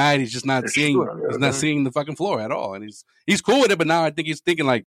dressing every night. He's just not seeing the fucking floor at all. And he's cool with it. But now I think he's thinking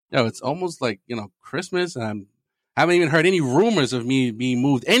like, it's almost like, Christmas, and I haven't even heard any rumors of me being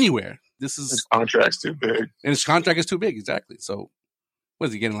moved anywhere. His contract's too big. And his contract is too big, exactly. So, what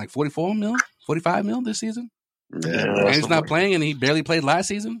is he getting, like 44 mil, 45 mil this season? Yeah. And he's not playing, and he barely played last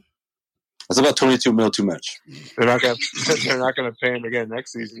season? That's about 22 mil too much. They're not going to pay him again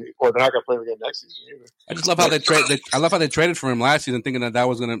next season, or they're not going to play him again next season either. I just love how I love how they traded for him last season, thinking that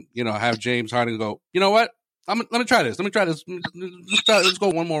was going to, have James Harden go, you know what? Let me try this. Let's go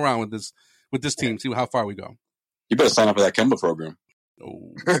one more round with this team. See how far we go. You better sign up for that Kemba program.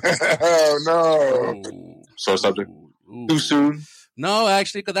 Oh, no! Sore subject. Too soon. No,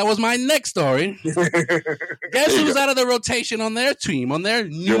 actually, because that was my next story. Guess who's out of the rotation on their team, on their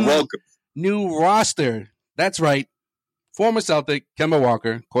new roster? That's right, former Celtic Kemba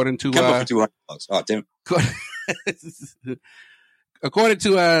Walker. According to Kemba for $200. Oh, damn. According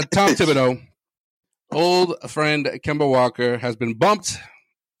to Tom Thibodeau. Old friend Kemba Walker has been bumped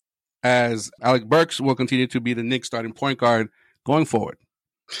as Alec Burks will continue to be the Knicks starting point guard going forward.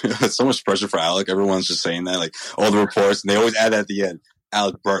 So much pressure for Alec. Everyone's just saying that, like all the reports, and they always add that at the end.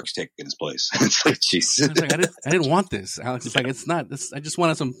 Alec Burks taking his place. It's like, Jesus. Like, I didn't want this. Alex is like, it's not this. I just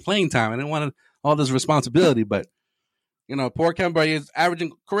wanted some playing time. I didn't want all this responsibility. But poor Kemba is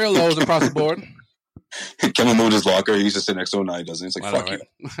averaging career lows across the board. Kemba moved his locker. He used to sit next to him. Now he doesn't. It's like, fuck you.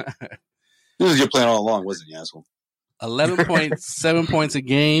 This was your plan all along, wasn't it, you asshole? 11.7 points a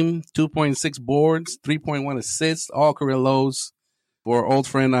game, 2.6 boards, 3.1 assists, all career lows for old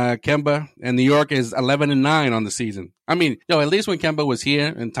friend Kemba. And New York is 11-9 on the season. I mean, at least when Kemba was here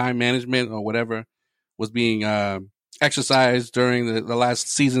and time management or whatever was being exercise during the last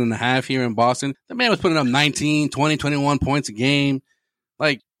season and a half here in Boston. The man was putting up 19, 20, 21 points a game.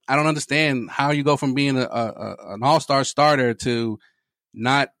 Like, I don't understand how you go from being an all-star starter to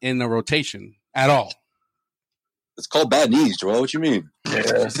not in the rotation at all. It's called bad knees, Joel. What you mean?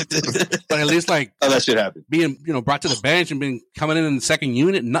 Yeah. But at least, like, oh, that shit happened. Being, brought to the bench and being coming in the second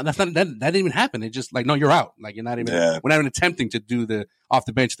unit, that didn't even happen. It just like, no, you're out. Like, you're not even. Yeah. We're not even attempting to do the off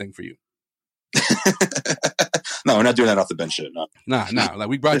the bench thing for you. No, we're not doing that off the bench shit. No. Nah. Like,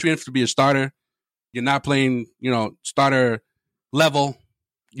 we brought you in to be a starter. You're not playing, starter level.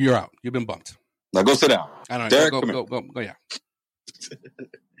 You're out. You've been bumped. Now go sit down. I don't know. Go, yeah.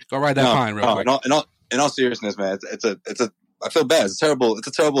 Go ride that pine real quick. In all seriousness, man, it's a. I feel bad. It's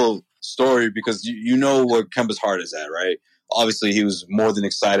a terrible story because you know where Kemba's heart is at, right? Obviously, he was more than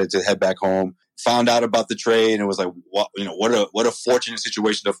excited to head back home. Found out about the trade and was like, what a fortunate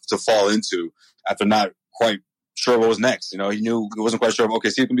situation to fall into after not quite sure what was next. He knew he wasn't quite sure if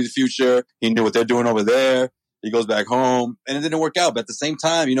OKC can be the future. He knew what they're doing over there. He goes back home and it didn't work out. But at the same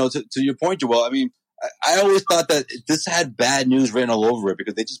time, to your point, Joel, I mean, I always thought that this had bad news written all over it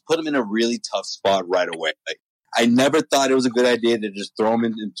because they just put him in a really tough spot right away. Like, I never thought it was a good idea to just throw him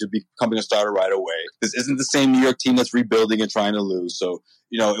into becoming a starter right away. This isn't the same New York team that's rebuilding and trying to lose. So,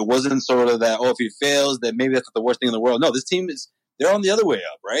 it wasn't sort of that, if he fails, then maybe that's not the worst thing in the world. No, this team they're on the other way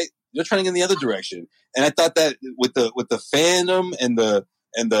up, right? They're trending in the other direction. And I thought that with the fandom and the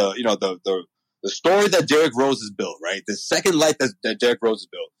story that Derrick Rose has built, right? The second life that Derrick Rose has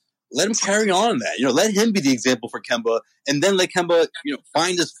built. Let him carry on that. Let him be the example for Kemba, and then let Kemba,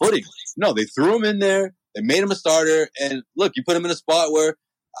 find his footing. No, they threw him in there. They made him a starter, and look, you put him in a spot where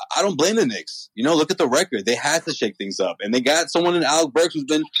I don't blame the Knicks. Look at the record. They had to shake things up, and they got someone in Alec Burks who's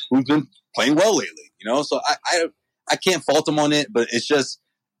been playing well lately. So I can't fault him on it, but it's just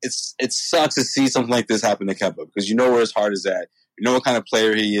it sucks to see something like this happen to Kemba because you know where his heart is at. You know what kind of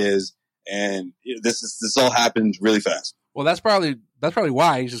player he is, and this all happened really fast. Well, that's probably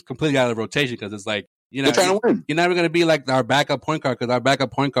why he's just completely out of the rotation because it's like, they're trying to win. You're never going to be like our backup point guard because our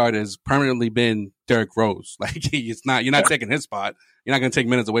backup point guard has permanently been Derrick Rose. Like, you're not taking his spot. You're not going to take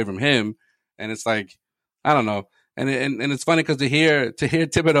minutes away from him. And it's like, I don't know. And it's funny because to hear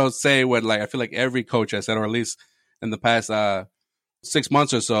Thibodeau say what, like, I feel like every coach has said, or at least in the past 6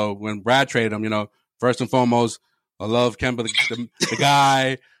 months or so, when Brad traded him, first and foremost, I love Kemba, the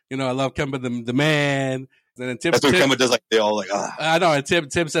guy. I love Kemba, the man. And then that's what Kemba does. Like, they all like, ah. I know. And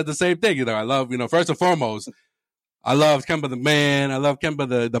Tim said the same thing. I love, first and foremost, I love Kemba the man. I love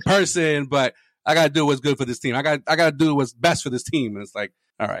Kemba the person. But I got to do what's good for this team. I got to do what's best for this team. And it's like,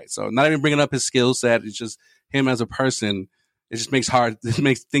 all right. So not even bringing up his skill set. It's just him as a person. It just makes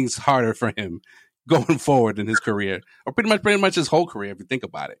things harder for him going forward in his career, or pretty much his whole career if you think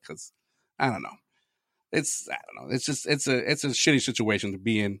about it. Because I don't know. It's just it's a shitty situation to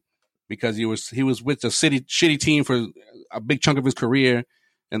be in. Because he was with a shitty team for a big chunk of his career,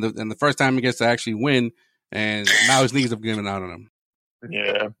 and the first time he gets to actually win, and now his knees have given out on him.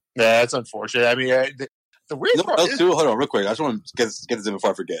 Yeah, that's unfortunate. I mean, the weird part is, too. Hold on, real quick. I just want to get this in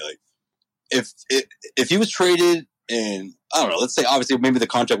before I forget. Like, if he was traded, and I don't know, let's say obviously maybe the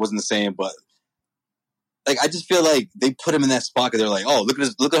contract wasn't the same, but like I just feel like they put him in that spot because they're like, oh, look at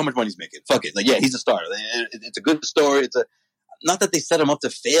how much money he's making. Fuck it, like yeah, he's a starter. It's a good story. Not that they set him up to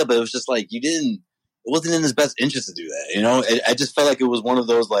fail, but it was just like it wasn't in his best interest to do that. I just felt like it was one of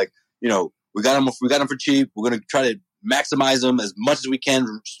those like, we got him for cheap. We're going to try to maximize him as much as we can,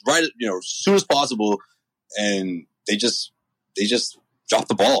 right? As soon as possible. And they just dropped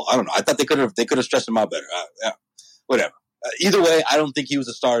the ball. I don't know. I thought they could have stretched him out better. Yeah, whatever. Either way, I don't think he was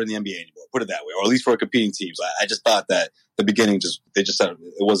a starter in the NBA anymore. Put it that way, or at least for a competing team. So I just thought that the beginning they just said it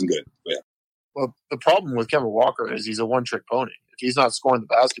wasn't good. But yeah. Well, the problem with Kemba Walker is he's a one-trick pony. If he's not scoring the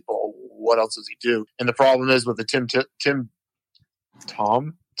basketball, what else does he do? And the problem is with the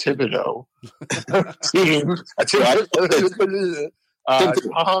Tom Thibodeau team,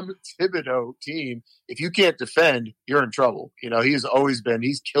 Tom Thibodeau team, if you can't defend, you're in trouble. He's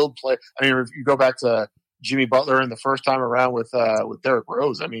killed play. I mean, if you go back to Jimmy Butler in the first time around with Derrick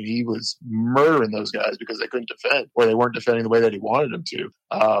Rose, I mean, he was murdering those guys because they couldn't defend, or they weren't defending the way that he wanted them to.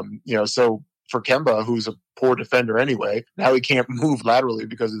 So for Kemba, who's a poor defender anyway, now he can't move laterally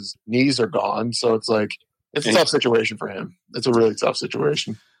because his knees are gone. So it's like, it's a tough situation for him. It's a really tough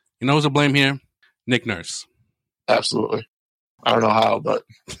situation. You know who's to blame here? Nick Nurse. Absolutely. I don't know how, but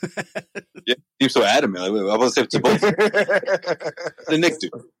yeah, he's so adamant. I was going to say to both. The Knicks do.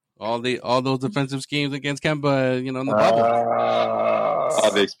 All those defensive schemes against Kemba, in the bubble.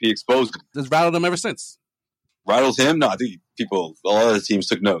 He exposed him. Just rattled them ever since. Rattles him? No, I think a lot of the teams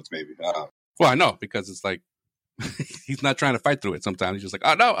took notes, maybe. Well, I know, because it's like, He's not trying to fight through it. Sometimes he's just like,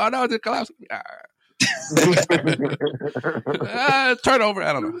 oh no, it collapsed. Turnover.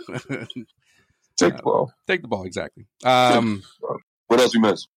 I don't know. Take the ball. Take the ball, exactly. What else we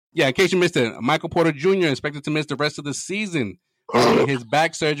missed? Yeah, in case you missed it, Michael Porter Jr. expected to miss the rest of the season. His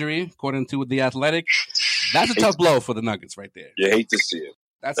back surgery, according to The Athletic. That's a tough blow for the Nuggets right there. You hate to see it.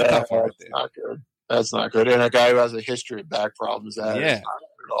 That's a tough one right there. Not good. That's not good. And a guy who has a history of back problems, that is not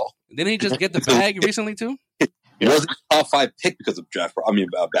good at all. Didn't he just get the bag recently, too? He wasn't a top 5 pick because of back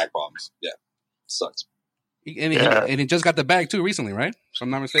problems. Yeah. Sucks. And he just got the bag, too, recently, right? If I'm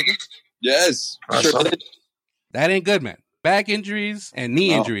not mistaken? Yes. Sure. That ain't good, man. Back injuries and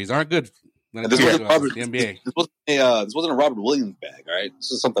knee injuries aren't good. This wasn't the NBA. This wasn't a Robert Williams bag, all right?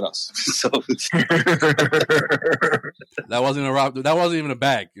 This is something else. So that wasn't even a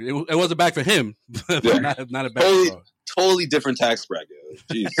bag. It was a bag for him, but not a bag. Totally different tax bracket.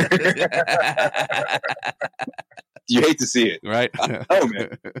 Jeez. You hate to see it, right? Oh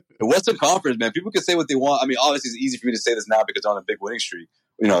man, the Western Conference, man. People can say what they want. I mean, obviously, it's easy for me to say this now because they're on a big winning streak.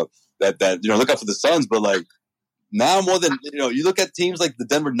 You know that look out for the Suns, but like. Now more than you look at teams like the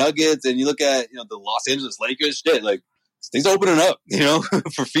Denver Nuggets and you look at the Los Angeles Lakers. Shit, like things are opening up,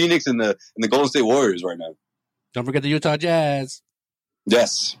 for Phoenix and the Golden State Warriors right now. Don't forget the Utah Jazz.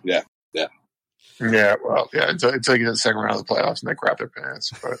 Yes, yeah. Well, yeah. Until you get to the second round of the playoffs and they crap their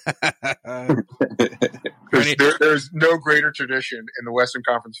pants. But there's no greater tradition in the Western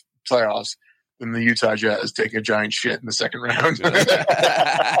Conference playoffs than the Utah Jazz taking a giant shit in the second round.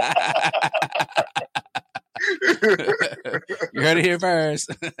 You heard it here first.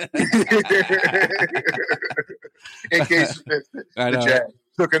 In case the Jazz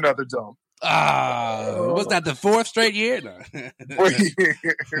took another dump. Was that the 4th straight year? No.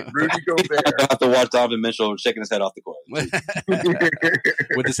 Rudy Gobert. I have to watch Donovan Mitchell shaking his head off the court.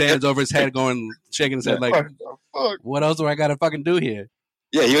 With his hands over his head shaking his head like, what else do I got to fucking do here?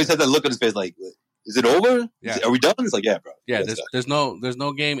 Yeah, he always had that look on his face like, is it over? Yeah. Are we done? It's like, yeah, bro. Yeah, there's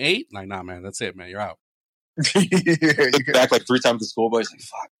no game 8. Like, nah, man, that's it, man. You're out. Back like 3 times the school, boy. It's like,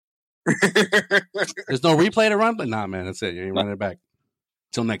 fuck. There's no replay to run, but nah, man, that's it. You ain't running it back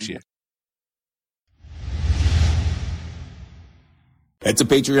till next year. Head to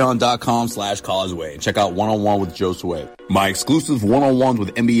patreon.com/causeway and check out One-on-One with Josue, my exclusive one-on-ones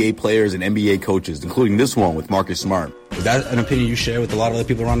with NBA players and NBA coaches, including this one with Marcus Smart. Is that an opinion you share with a lot of other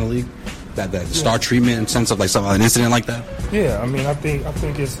people around the league? That star treatment in sense of like an incident like that? Yeah, I mean, I think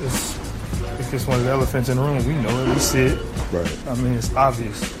it's one of the elephants in the room. We know it. We see it. Right. I mean, it's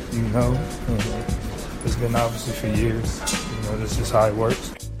obvious, It's been obvious for years. This is how it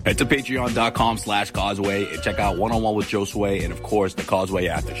works. Head to patreon.com/causeway and check out One-on-One with Josue and, of course, the Causeway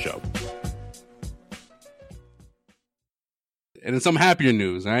After Show. And in some happier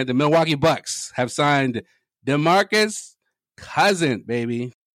news, all right, the Milwaukee Bucks have signed DeMarcus Cousins,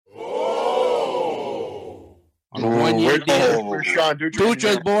 baby. On a 1-year deal. Where's Sean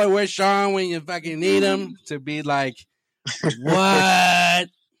Dutra's boy, where's Sean when you fucking need him to be like, what?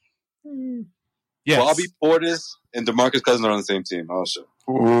 Yes. Bobby Portis and DeMarcus Cousins are on the same team. Oh, shit.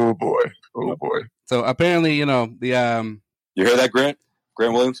 Oh, boy. So apparently, You hear that, Grant?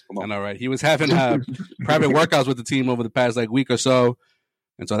 Grant Williams? Come on. I know, right? He was having private workouts with the team over the past week or so.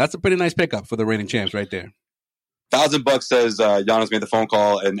 And so that's a pretty nice pickup for the reigning champs right there. $1,000 says Giannis made the phone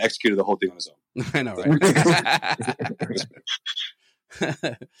call and executed the whole thing on his own. I know,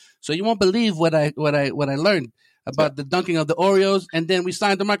 right? So you won't believe what I learned about the dunking of the Oreos, and then we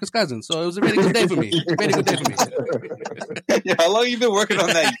signed DeMarcus Cousins. So it was a really good day for me. Yeah, how long have you been working on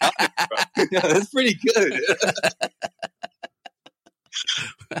that? Yeah, that's pretty good.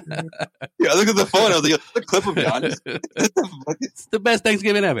 Yeah, I looked at the phone. I was like, the clip of Giannis. It's the best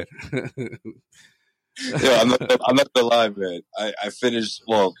Thanksgiving ever. Yeah, I'm not gonna lie, man. I finished.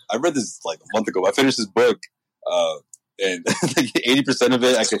 Well, I read this like a month ago. I finished this book, and like 80% of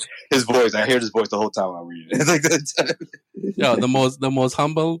it, I hear his voice the whole time I'm reading it. It's like that. Yo, the most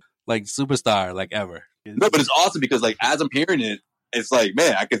humble superstar ever. No, but it's awesome because as I'm hearing it, it's like,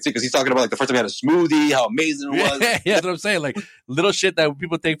 man, I can see because he's talking about the first time he had a smoothie, how amazing it was. Yeah, that's what I'm saying. Little shit that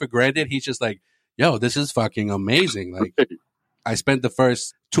people take for granted. He's just like, yo, this is fucking amazing. I spent the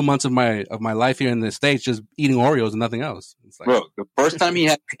first 2 months of my life here in the States just eating Oreos and nothing else. It's like, bro, the first time he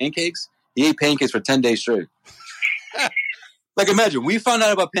had pancakes, he ate pancakes for 10 days straight. Imagine, we found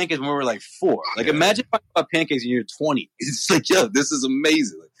out about pancakes when we were 4. Imagine finding out about pancakes when you're 20. It's like, yo, this is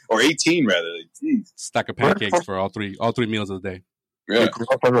amazing. Or 18, rather. Geez. Stack of pancakes for all three meals of the day. Yeah. You grew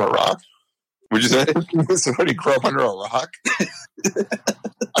up under a rock? What'd you say? Somebody grew up under a rock?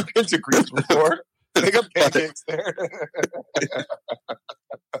 I've been to Greece before. They got pancakes there.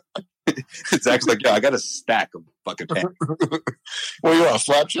 It's actually I got a stack of fucking pancakes. Well, you want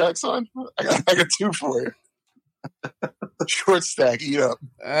flapjack, son? I got 2 for you. Short stack, eat up.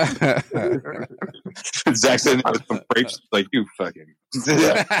 Zach said with some grapes, like you fucking.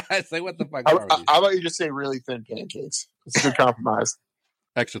 Say what the fuck? How about you just say really thin pancakes? It's a good compromise.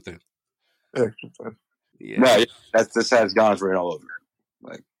 Extra thin. Extra thin. Yeah. No, this has Giannis written all over.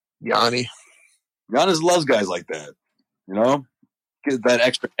 Like Giannis loves guys like that. You know, get that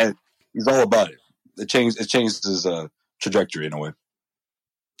extra edge. He's all about it. It changed his trajectory in a way.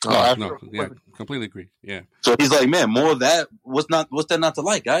 Completely agree. Yeah. So he's like, man, more of that. What's that not to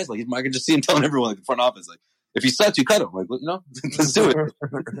like, guys? Like, I can just see him telling everyone, like, the front office, like, if he sucks, you cut him. Like, you know, let's do it.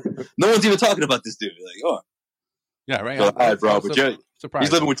 No one's even talking about this dude. Like, oh, yeah, right. So, all right, bro, but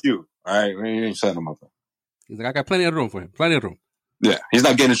he's living with you. All right, you ain't setting him up. He's like, I got plenty of room for him. Plenty of room. Yeah, he's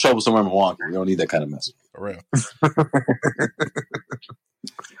not getting in trouble somewhere in Milwaukee. You don't need that kind of mess. For real.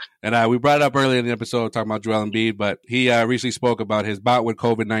 And we brought it up earlier in the episode talking about Joel Embiid, but he recently spoke about his bout with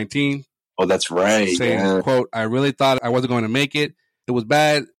COVID-19. Oh, that's right. Saying, quote, I really thought I wasn't going to make it. It was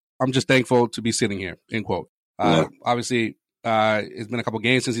bad. I'm just thankful to be sitting here, end quote. Obviously, it's been a couple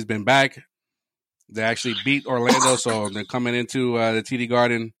games since he's been back. They actually beat Orlando, so they're coming into the TD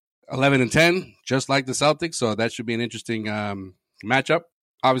Garden 11-10, just like the Celtics. So that should be an interesting matchup.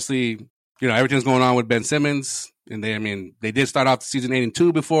 Obviously, you know, everything's going on with Ben Simmons. And they did start off the season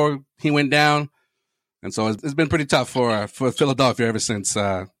 8-2 before he went down. And so it's been pretty tough for Philadelphia ever since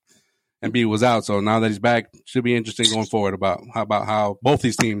Embiid was out. So now that he's back, should be interesting going forward about how both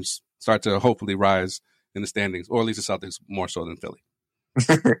these teams start to hopefully rise in the standings, or at least the Celtics more so than Philly.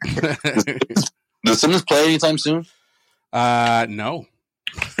 Does Simmons play anytime soon? No.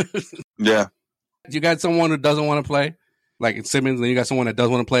 Yeah. You got someone who doesn't want to play, like in Simmons, and you got someone that does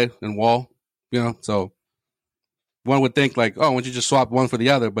want to play in Wall, you know, so one would think like, oh, why don't you just swap one for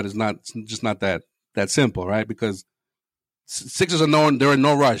the other? But it's just not that simple, right? Because Sixers are they're in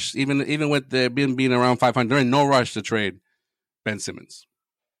no rush, even with being around 500, they're in no rush to trade Ben Simmons.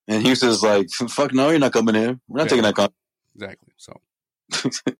 And Houston's like, fuck no, you're not coming in. We're not taking that contract. Exactly. So,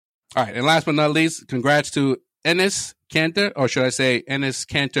 all right. And last but not least, congrats to Enes Kanter, or should I say Enes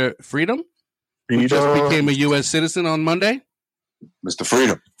Kanter Freedom, who just became a U.S. citizen on Monday. Mr.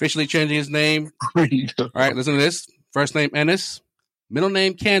 Freedom. Officially changing his name. Freedom. All right, listen to this. First name Enes, middle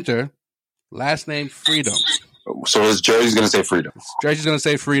name Kanter, last name Freedom. So his jersey's going to say Freedom. His jersey's going to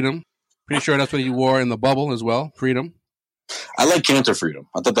say Freedom. Pretty sure that's what he wore in the bubble as well, Freedom. I like Kanter Freedom.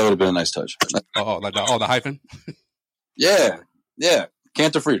 I thought that would have been a nice touch. The hyphen? Yeah.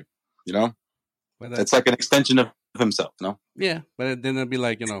 Kanter Freedom, you know? It's like an extension of himself, no? Yeah, but then it'd be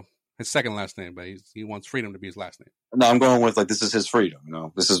like, you know, his second last name, but he wants Freedom to be his last name. No, I'm going with, like, this is his freedom, you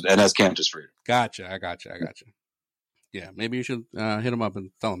know? This is Enes Kanter's freedom. Gotcha. I got you. Yeah, maybe you should hit him up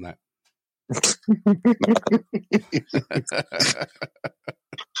and tell him that.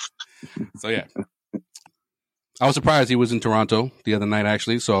 So, yeah. I was surprised he was in Toronto the other night,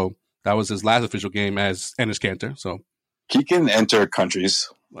 actually. So that was his last official game as Enes Kanter. So he can enter countries.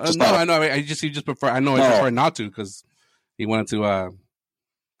 I know. He just prefer. I know. I prefer not to because he wanted to,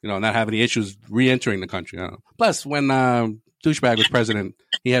 not have any issues re-entering the country. Plus, when douchebag was president,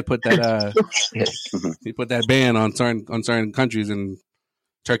 he had put that he put that ban on certain countries, and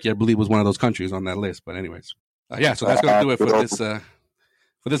Turkey, I believe, was one of those countries on that list. But anyways, so that's going to do it for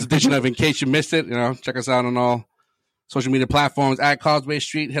this edition of In Case You Missed It. Check us out on all social media platforms at Causeway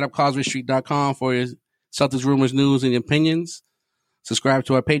Street. Hit up causewaystreet.com for your Celtics rumors, news, and opinions. Subscribe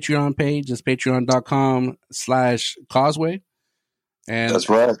to our Patreon page. It's patreon.com/Causeway. And that's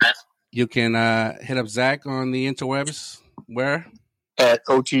right. You can hit up Zach on the interwebs. Where? At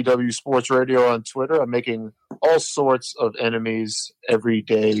OTW Sports Radio on Twitter. I'm making all sorts of enemies every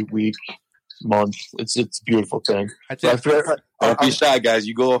day, week, month. It's a beautiful thing. Don't be shy, guys.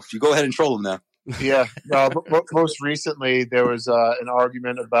 You go ahead and troll them now. Yeah. Most recently, there was an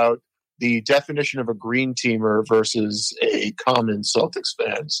argument about the definition of a green teamer versus a common Celtics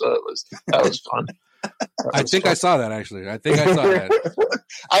fan. So that was fun. I think I saw that, actually. I think I saw that.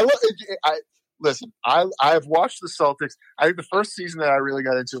 Listen, I've watched the Celtics. I think the first season that I really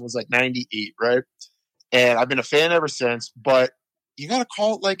got into was like 98, right? And I've been a fan ever since, but you got to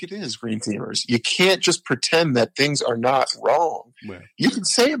call it like it is, green teamers. You can't just pretend that things are not wrong. Right. You can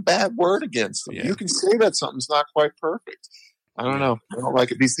say a bad word against them. Yeah. You can say that something's not quite perfect. I don't know. I don't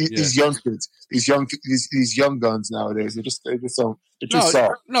like it. These young kids, these young guns nowadays, they're just don't. They're too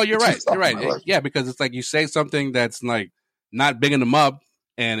soft. No, you're right. You're right. Yeah, because it's like you say something that's like not bigging them up,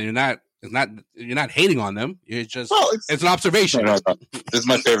 and you're not hating on them. It's just it's an observation. No. This is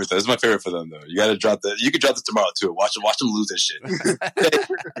my favorite. This is my favorite for them, though. You got to drop that. You can drop this tomorrow too. Watch them lose that shit.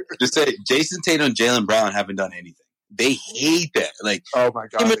 Just say Jason Tatum and Jaylen Brown haven't done anything. They hate that. Like, oh my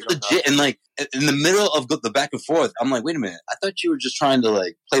God, legit. And like in the middle of the back and forth, I'm like, wait a minute. I thought you were just trying to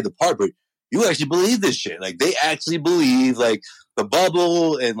like play the part, but you actually believe this shit. Like, they actually believe like the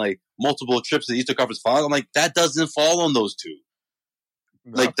bubble and like multiple trips to the Eastern Conference Final. I'm like, that doesn't fall on those two.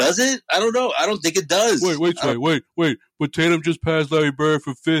 No. Like, does it? I don't know. I don't think it does. Wait. But Tatum just passed Larry Bird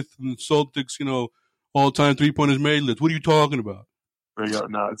for 5th in the Celtics, all-time three-pointers made list. What are you talking about? They go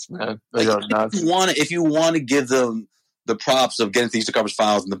nuts, man. They go nuts. If you want to give them the props of getting to the Eastern Conference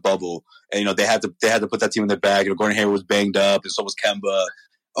Finals in the bubble, and they had to put that team in their bag. Gordon Hayward was banged up, and so was Kemba.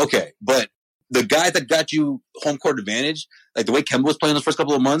 Okay, but the guy that got you home court advantage, like the way Kemba was playing those first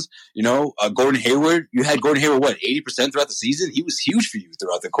couple of months, Gordon Hayward, you had Gordon Hayward 80% throughout the season. He was huge for you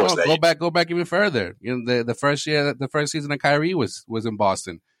throughout the course. Go back even further. The first season that Kyrie was in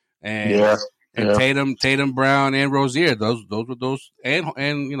Boston, and Tatum, Brown, and Rozier. Those were those, and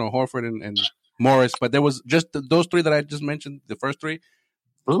Horford and Morris. But there was just those three that I just mentioned. The first three,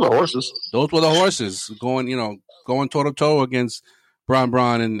 those were the horses. Those were the horses going toe to toe against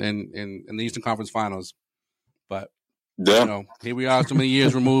Braun and the Eastern Conference Finals. But here we are, so many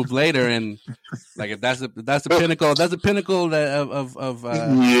years removed later, and like if that's the pinnacle, that's the pinnacle of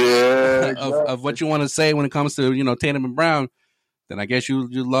what you want to say when it comes to Tatum and Brown. Then I guess you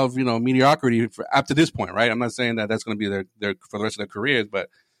love mediocrity up to this point, right? I'm not saying that that's going to be their for the rest of their careers, but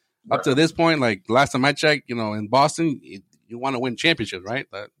up to this point, like last time I checked, in Boston, you want to win championships, right?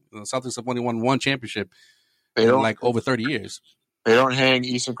 The Celtics have only won one championship in like over 30 years. They don't hang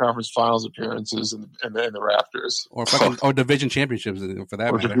Eastern Conference Finals appearances in the rafters, or division championships for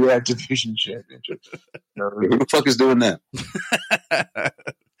that matter. Yeah, division championships. Who the fuck is doing that?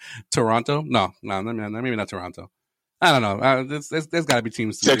 Toronto? No, maybe not Toronto. I don't know. There's got to be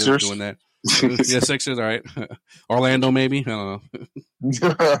teams Sixers doing that. Yeah, Sixers. All right. Orlando, maybe. I don't know.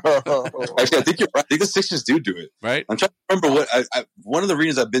 Actually, I think you're right. I think the Sixers do it. Right. I'm trying to remember what one of the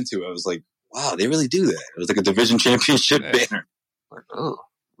arenas I've been to. I was like, wow, they really do that. It was like a division championship banner. Like, oh.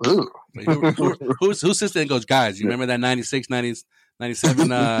 Who sits there and goes, guys, you remember that 96, 97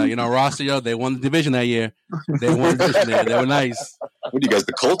 roster? They won the division that year. They won the division there. They were nice. What are you guys,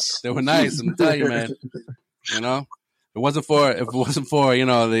 the Colts? They were nice. I'm telling you, man. If it wasn't for the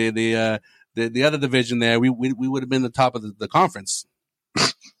other division there, we would have been the top of the conference.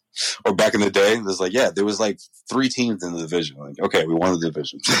 Or back in the day, there was like 3 teams in the division. Like, okay, we won the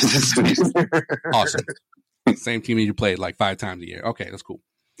division. Awesome. Same team you played like 5 times a year. Okay, that's cool.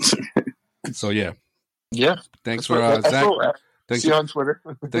 So yeah. Thanks for Zach. See you on Twitter.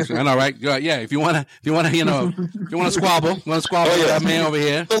 I know, right? Yeah. If you wanna, squabble, with that man over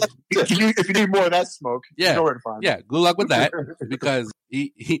here. If you need more of that smoke, you know where to find him. Yeah. Good luck with that, because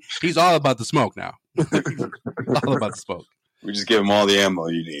he's all about the smoke now. All about the smoke. We just give him all the ammo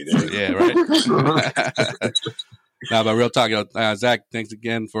you need. Yeah, right. Now, but real talk, Zach, thanks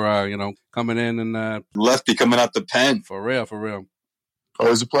again for coming in and Lefty coming out the pen. For real.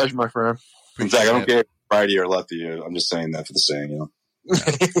 Always a pleasure, my friend. Zach, I don't care if righty or lefty. I'm just saying that for the saying,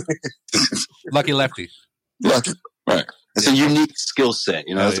 Lucky lefty. Lucky. Right. It's a unique skill set,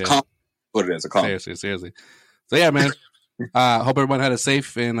 It's a compliment. What it is, a compliment. Seriously. So yeah, man. Hope everyone had a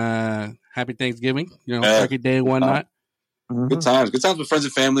safe and happy Thanksgiving. Turkey Day and whatnot. Good times with friends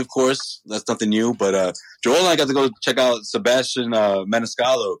and family, of course. That's nothing new. But Joel and I got to go check out Sebastian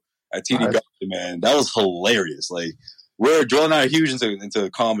Maniscalco at TD Garden, man. That was hilarious. Like, Joel and I are huge into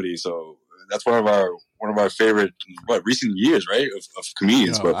comedy, so that's one of our favorite recent years, right? Of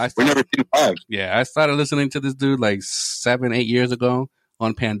comedians. But we never seen him live. Yeah, I started listening to this dude like 7-8 years ago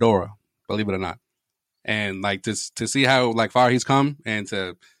on Pandora, believe it or not. And like to see how like far he's come, and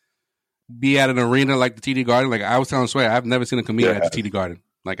to be at an arena like the TD Garden. Like I was telling Sway, I've never seen a comedian at the TD Garden.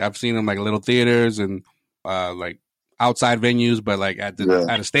 Like I've seen him like little theaters and like outside venues, but like at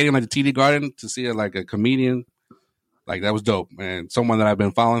a stadium like the TD Garden, to see like a comedian, like that was dope. And someone that I've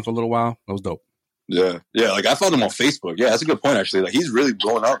been following for a little while, that was dope. Yeah. Like I followed him on Facebook. Yeah, that's a good point actually. Like he's really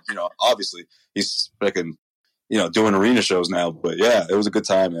blowing up. Obviously he's freaking doing arena shows now. But yeah, it was a good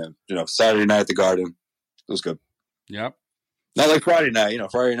time, man. Saturday night at the Garden, it was good. Yep. Not like Friday night.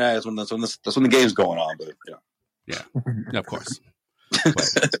 Friday night is when that's when the game's going on. But yeah, of course.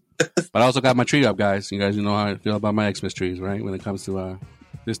 But I also got my tree up, guys. You guys know how I feel about my Xmas trees, right? When it comes to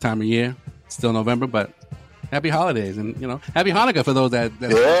this time of year, it's still November, but happy holidays and happy Hanukkah for those that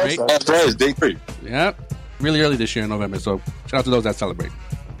celebrate. That's right. It's day 3. Yeah, really early this year in November. So shout out to those that celebrate.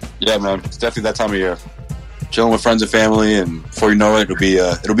 Yeah, man, it's definitely that time of year. Chilling with friends and family, and before you know it,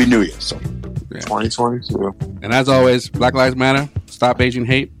 it'll be New Year. So. Yeah. 2022. And as always, Black Lives Matter, stop Asian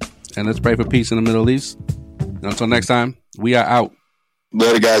hate, and let's pray for peace in the Middle East. And until next time, we are out.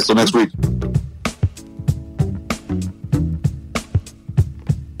 Later, guys. Till next week.